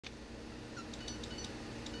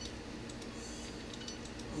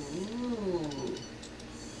Ooh.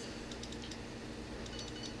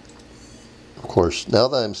 Of course, now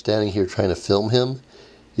that I'm standing here trying to film him,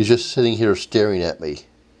 he's just sitting here staring at me.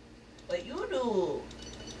 What you do?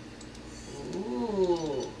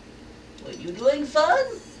 Ooh. What you doing, fun?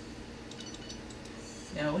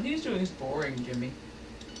 Yeah, what he's doing is boring, Jimmy.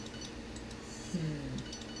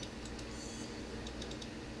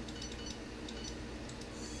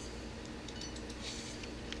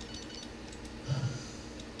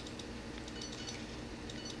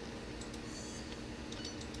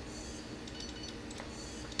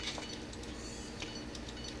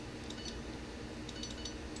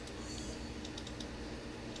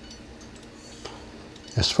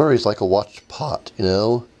 I swear he's like a watched pot, you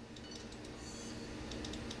know?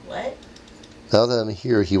 What? Now that I'm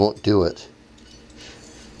here, he won't do it.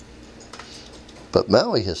 But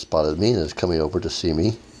Maui has spotted me and is coming over to see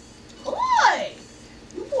me. Hi!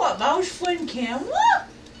 You bought Mouse Fun camera?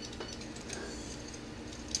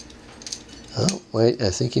 Oh, wait,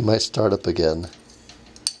 I think he might start up again.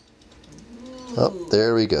 Ooh. Oh,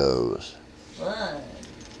 there he goes. Fun.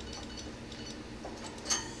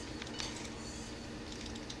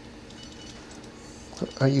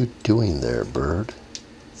 What are you doing there, bird?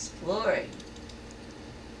 Exploring.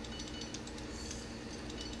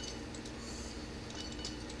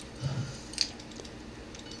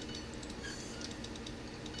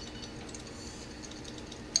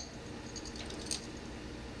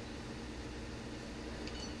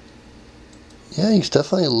 Yeah, he's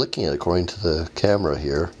definitely licking it according to the camera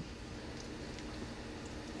here.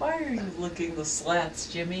 Why are you licking the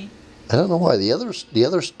slats, Jimmy? I don't know why. The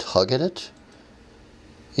others tug at it,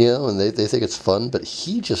 you know, and they think it's fun, but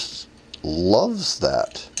he just loves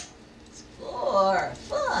that. Explore.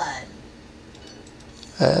 Fun.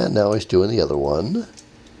 And now he's doing the other one.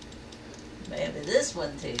 Maybe this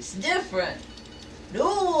one tastes different.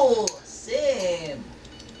 No, same.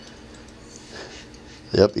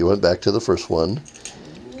 Yep, he went back to the first one.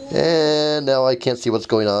 And now I can't see what's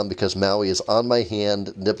going on because Maui is on my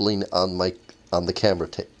hand, nibbling on the camera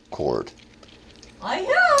cord. I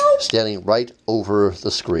help. Standing right over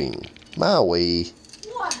the screen. Maui,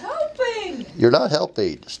 What helping? you're not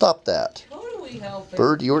helping. Stop that. Totally helping.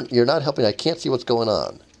 Bird, you're not helping. I can't see what's going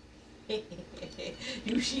on.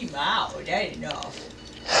 You see Mao, that enough.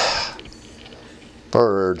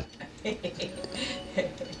 Bird.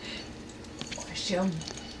 Wash him.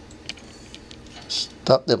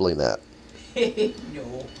 Stop nibbling that.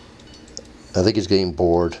 No. I think he's getting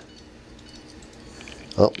bored.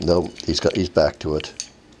 Oh, no, he's back to it.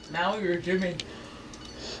 Now you're Jimmy.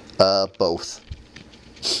 Both.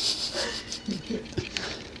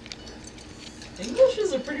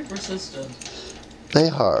 Englishes are pretty persistent. They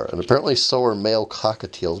are, and apparently so are male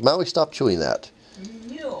cockatiels. Maui, stop chewing that.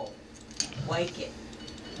 No. Like it.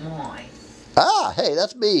 Mine. Ah, hey,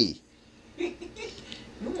 that's me. You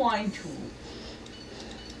mine too.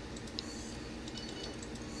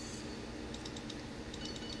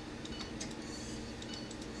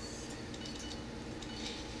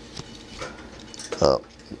 Oh,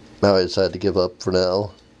 Maui decided to give up for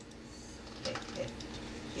now.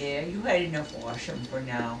 Yeah, you had enough washing for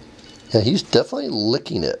now. Yeah, he's definitely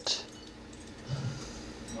licking it.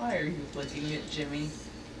 Why are you licking it, Jimmy?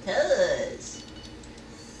 'Cause.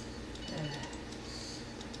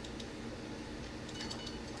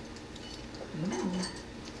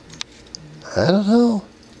 I don't know.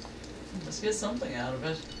 Let's get something out of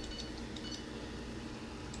it.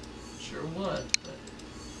 Sure what, but...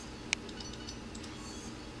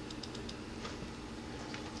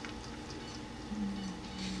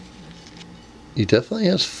 He definitely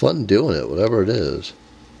has fun doing it, whatever it is.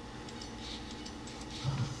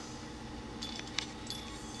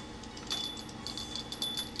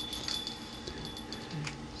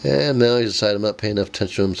 And now he's decided I'm not paying enough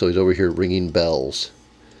attention to him, so he's over here ringing bells.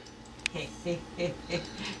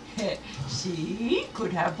 See?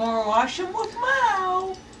 Could have more washing with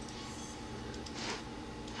Mao.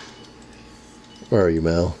 Where are you,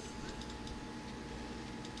 Mal?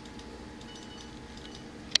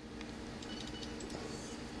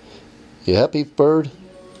 You happy, bird?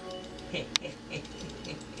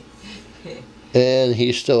 And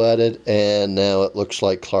he's still at it, and now it looks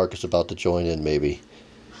like Clark is about to join in, maybe.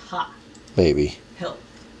 Ha. Maybe. Help.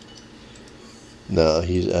 No, I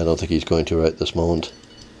don't think he's going to right this moment.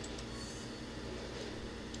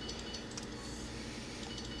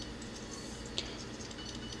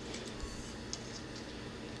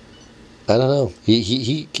 I don't know.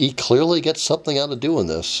 He clearly gets something out of doing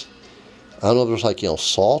this. I don't know if there's like, you know,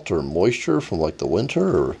 salt or moisture from like the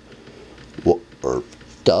winter or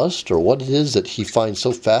dust or what it is that he finds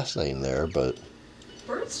so fascinating there, but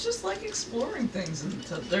Birds it's just like exploring things, and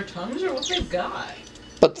their tongues are what they've got.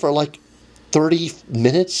 But for like 30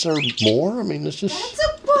 minutes or more? I mean, it's just... That's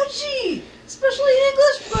a budgie! Especially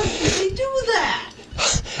English budgies, they do that!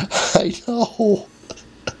 I know.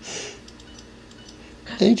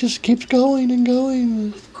 And he just keeps going and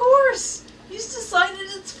going. Of course! He's decided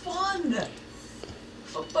it's fun!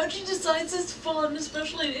 If a budgie decides it's fun,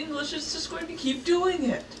 especially in English, it's just going to keep doing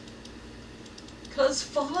it. 'Cause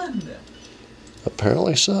fun.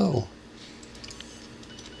 Apparently so.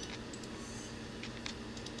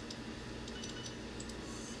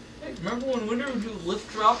 Hey, remember when Winter would do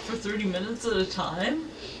lift drop for 30 minutes at a time?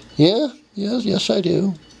 Yeah, yes, I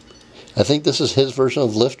do. I think this is his version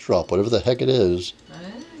of lift drop, whatever the heck it is.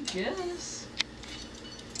 I guess.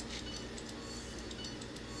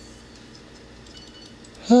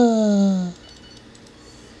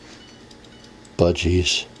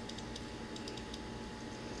 Budgies.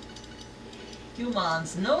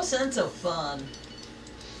 Humans, no sense of fun.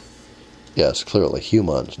 Yes, clearly,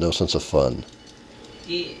 humans, no sense of fun.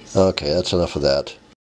 Yes. Okay, that's enough of that.